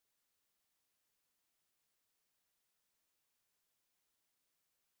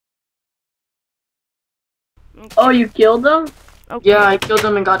Okay. Oh, you killed him? Okay. Yeah, I killed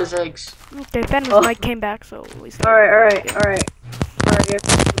him and got his eggs. Okay, Venom's mic came back, so at least. Alright. Alright,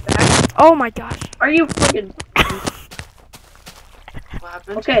 back. Oh my gosh. Are you fucking... What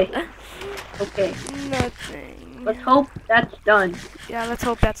happened? Okay. Nothing. Let's hope that's done. Yeah, let's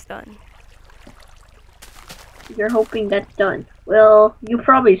hope that's done. You're hoping that's done. Well, you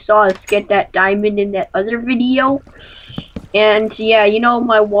probably saw us get that diamond in that other video. And yeah, you know,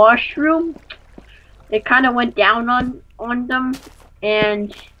 my washroom, it kind of went down on them.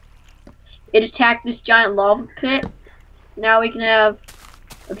 And it attacked this giant lava pit. Now we can have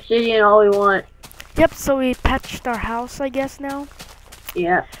obsidian all we want. Yep, so we patched our house, I guess, now.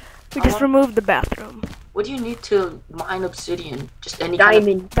 Yeah. We just removed the bathroom. What do you need to mine obsidian? Just any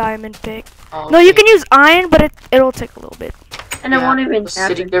Diamond. Diamond pick. Kind of... No, you can use iron, but it'll take a little bit. And it won't even just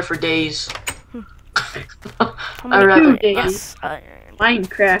sitting happen. there for days. How I'd many rather... days? Yes, iron.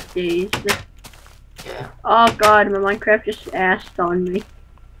 Minecraft days. Yeah. Oh god, my Minecraft just asked on me.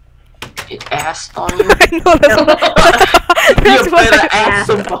 It asked on you. I know, that's You what better I, ask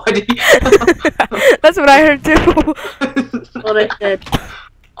somebody. that's what I heard too. That's what I said.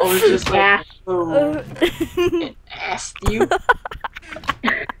 I was just like, Ass. oh, it asked you.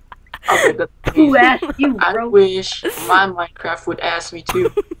 Okay, that's Who asked you, I bro? wish my Minecraft would ask me too.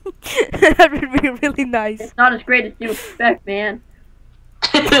 That would be really nice. It's not as great as you expect, man.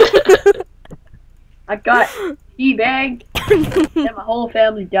 I got teabagged, and my whole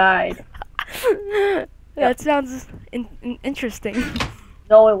family died. That sounds interesting.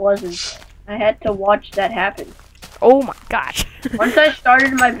 No, it wasn't. I had to watch that happen. Oh my gosh. Once I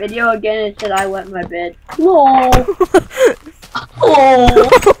started my video again, it said I wet my bed. No. Oh,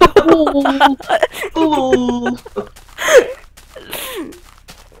 Oh.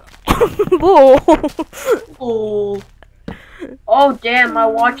 Whoa. oh. Oh damn, my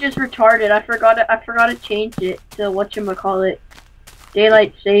watch is retarded. I forgot to change it to whatchamacallit.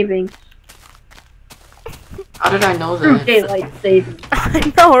 Daylight savings. How did I know True that? daylight savings.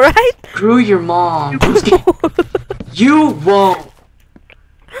 I know, right? Screw your mom. You won't.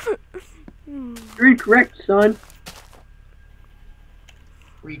 You're incorrect, son.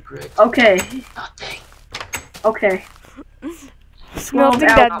 Regret Okay. nothing. Okay. Smelting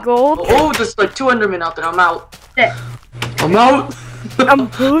Well, that gold. Oh, there's like 2 Endermen out there. I'm out. Sit. I'm out. I'm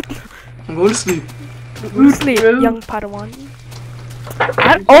good. I'm going to sleep. Sleep, young Padawan.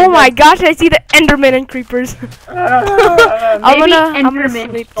 Oh my gosh, I see the Enderman and creepers. Maybe I'm gonna Enderman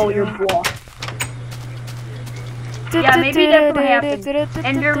sleep stole too. your block. Yeah, maybe that's what happened.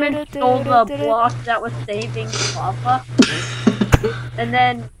 Enderman stole the block that was saving lava. And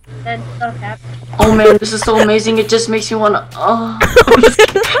then stuff happened. Oh man, this is so amazing. It just makes me wanna. Oh.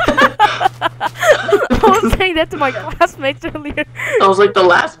 I was saying that to my classmates earlier. That was like the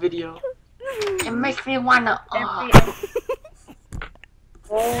last video. It makes me wanna.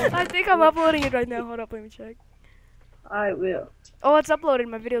 I think I'm uploading it right now. Hold up, let me check. I will. Oh, it's uploaded.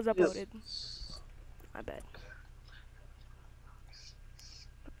 My video's uploaded. I bet.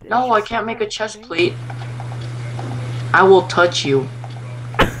 No, I can't make a chest plate. I will touch you.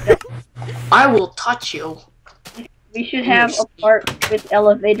 I will touch you. We should have a part with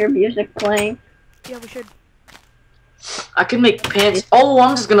elevator music playing. Yeah, we should. I can make pants. Oh,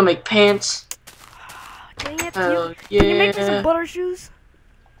 I'm just gonna make pants. Dang it. Hell Can you make me some yeah. butter shoes?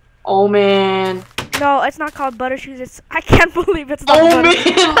 Oh man. No, it's not called butter shoes. It's. I can't believe it's not Oh butter. man,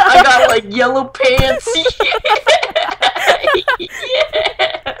 I got like yellow pants. Yeah.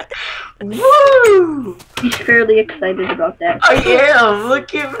 Yeah. Woo! He's fairly excited about that. I am.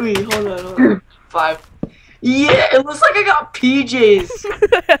 Look at me. Hold on. 5. Yeah, it looks like I got PJs.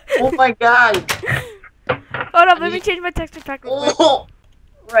 Oh my god. Hold up, let me change my texture pack real quick. Oh,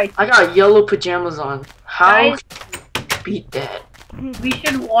 Right. I got yellow pajamas on. How Guys. can you beat that? We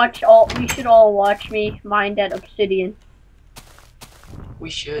should all watch me mine that obsidian. We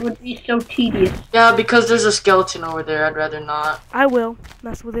It should. would be so tedious. Yeah, because there's a skeleton over there. I'd rather not I will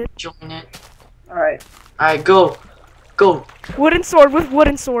mess with it. join it. Alright. Alright, go. Go. Wooden sword with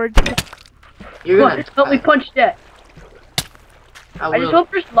wooden sword. You're gonna Help me punch that. I I just will.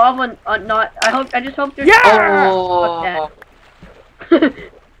 hope there's lava not I just hope there's Oh. Fuck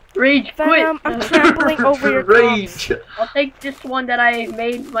Rage quit. Venom, I'm trampling over your crops. Rage. I'll take this one that I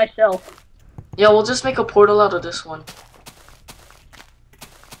made myself. Yeah, we'll just make a portal out of this one.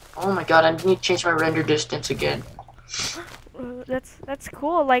 Oh my god, I need to change my render distance again. That's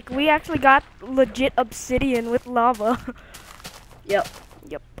cool. Like we actually got legit obsidian with lava. Yep.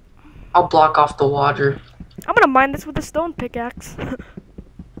 Yep. I'll block off the water. I'm gonna mine this with a stone pickaxe.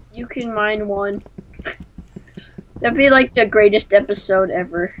 You can mine one. That'd be like the greatest episode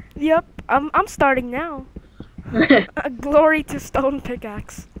ever. Yep. I'm starting now. Glory to stone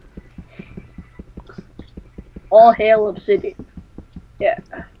pickaxe. All hail obsidian. Yeah.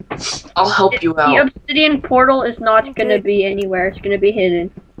 I'll help you The out. obsidian portal is not Okay. gonna be anywhere. It's gonna be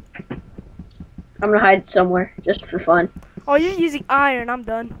hidden. I'm gonna hide it somewhere just for fun. Oh, you're using iron. I'm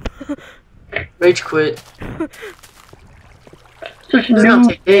done. Rage quit. Such This is gonna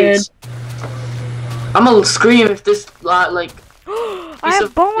take man. days. I'm gonna scream if this lot like. I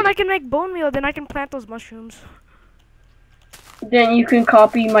have bone. I can make bone meal. Then I can plant those mushrooms. Then you can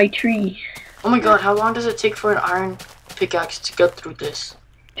copy my tree. Oh my god, how long does it take for an iron pickaxe to get through this?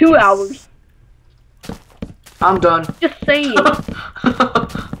 2 hours. I'm done. Just saying.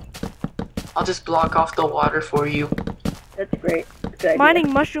 I'll just block off the water for you. That's great. Good idea.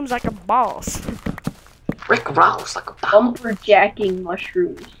 Mining mushrooms like a boss. Rick Rouse like a bow. Lumberjacking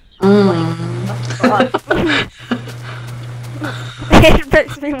mushrooms. It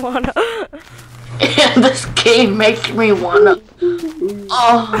makes me wanna. And this game makes me wanna.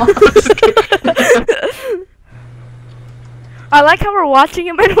 Oh. I like how we're watching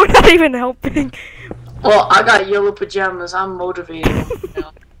him and we're not even helping. Well, I got yellow pajamas. I'm motivating him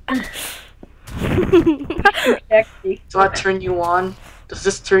now. Sexy. Do I turn you on? Does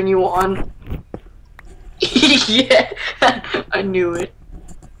this turn you on? Yeah, I knew it.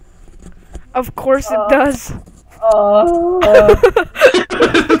 Of course it does. Oh.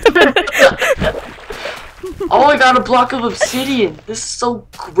 Oh, I got a block of obsidian. This is so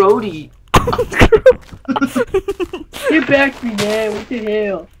grody. Get back to me, man. What the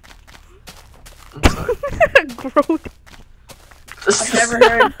hell? I'm sorry. Growth. I've never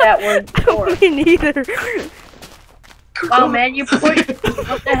heard that word before. Me neither. Wow, man, you pushed me.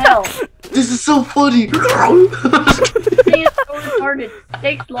 What the hell? This is so funny. See, it's so retarded. It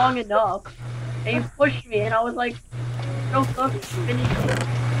takes long enough. And you pushed me, and I was like, no, fuck, finish it.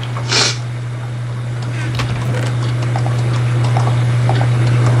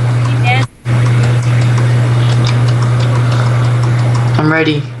 I'm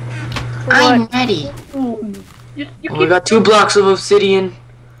ready. For I'm what? ready. You We keep got 2 blocks of obsidian.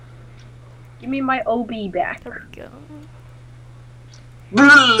 Give me my OB back. There we go.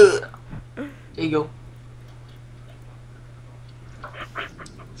 There you go.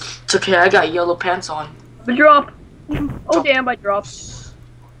 It's okay, I got yellow pants on. The drop. Oh damn, I dropped.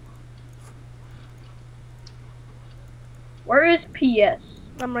 Where is PS?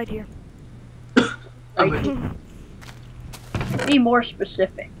 I'm right here. I'm ready. Be more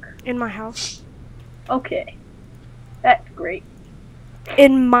specific. In my house. Okay. That's great.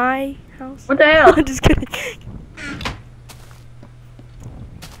 In my house. What the hell? Just kidding.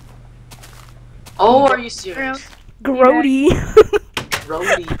 Oh, are you serious? Grody.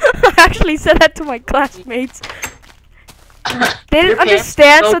 Grody. I actually said that to my classmates. They Your didn't pants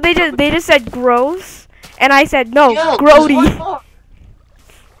understand, so so they just said gross, and I said no, Yo, there's grody. one more.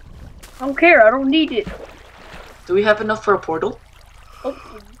 I don't care. I don't need it. Do we have enough for a portal? Oh,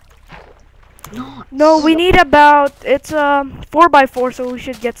 No. No, we need about 4x4, so we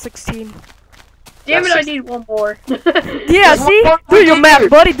should get 16. damn it! That's I need one more. Yeah, There's one see? more Do your over math, there.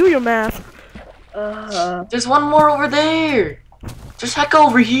 buddy. Do your math. There's one more over there. Just heck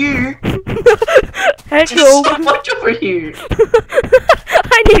over here. Heck There's over. so much over here.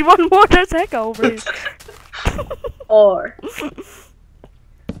 I need one more. There's heck over here. Or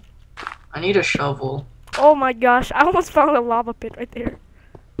I need a shovel. Oh my gosh, I almost found a lava pit right there.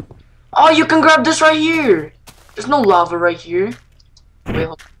 Oh, you can grab this right here. There's no lava right here. Wait,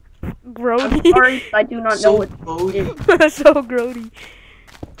 hold Grody. sorry, I do not know so what grody. it is. So grody.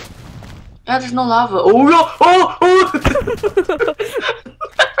 Yeah, there's no lava. Oh no! Oh!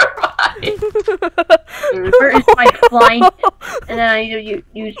 Never mind. Where is my flint? And then I need to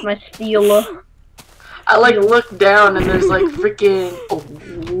use my steel. I like look down and there's like freaking. Oh,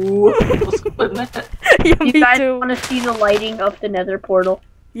 what's going on? Yeah, You me guys too. want to see the lighting of the Nether portal?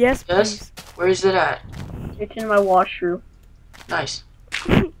 Yes, Yes. Where is it at? It's in my washroom. Nice.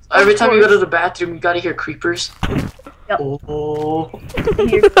 Every time you go to the bathroom, you gotta hear creepers. Yep. Oh.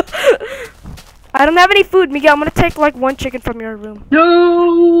 Here. I don't have any food, Miguel. I'm gonna take like one chicken from your room.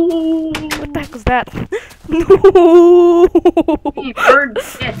 No! What the heck was that? No. Hey, bird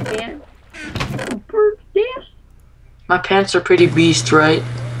death, man. Bird death? My pants are pretty beast, right?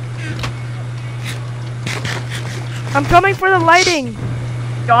 I'm coming for the lighting.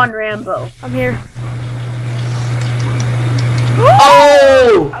 John Rambo. I'm here.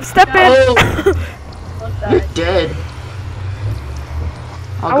 Oh! I'm stepping. Oh! What's You're that? dead.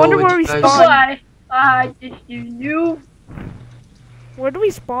 I wonder where we guys. spawn. Why? I just knew. Where do we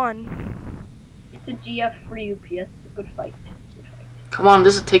spawn? It's a GF for you, PS. It's a good fight. Good fight. Come on,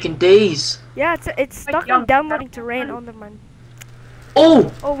 this is taking days. Yeah, it's stuck on downloading terrain on the man.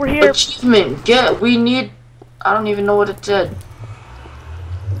 Oh! Oh, we're here. Achievement! We need... I don't even know what it said.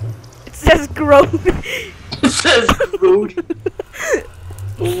 It says grow. It says road.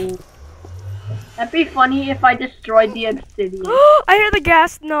 Oh. That'd be funny if I destroyed the obsidian. I hear the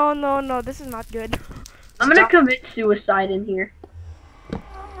gas. No, no, no. This is not good. I'm gonna commit suicide in here.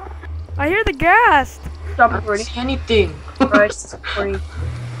 I hear the gas. Stop I don't recording. see anything. Right, recording.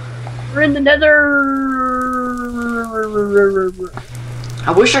 We're in the Nether.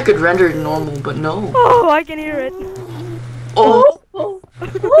 I wish I could render it normal, but no. Oh, I can hear it. Oh, Oh.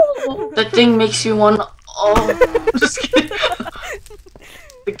 that thing makes you wanna... Oh, just kidding.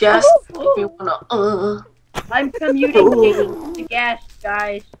 The gas makes me wanna... I'm communicating the gas,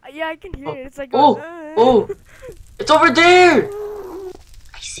 guys. Yeah, I can hear it. It's like. Oh, it's over there.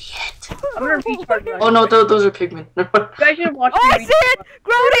 I see it. I'm gonna restart. Oh no, those are pigmen. You guys should watch Oh, the I see it!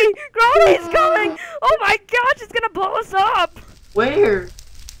 Grody is coming! Oh my gosh, it's gonna blow us up! Where?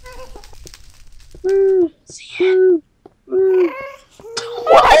 video. See it.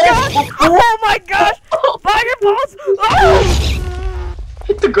 Oh my gosh! Fireballs! Oh!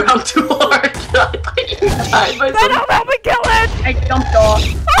 Hit the ground too hard. I thought you died by Venom, something. help me kill it! I jumped off.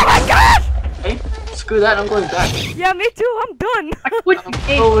 Oh my gosh! Hey, screw that, I'm going back. Yeah, me too, I'm done. I quit I'm the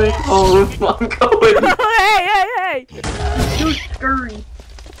game. going home. I'm going. Hey! Too scurry.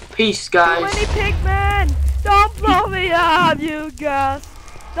 Peace, Too guys. many pigmen! Don't blow me up, you guys!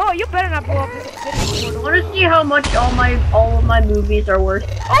 No, you better not blow up this obsidian I portal. want to see how much all of my movies are worth.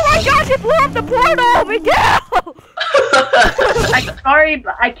 Oh my gosh, it blew up the portal! Miguel! I'm sorry,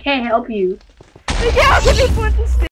 but I can't help you. Miguel, give me flint and steel.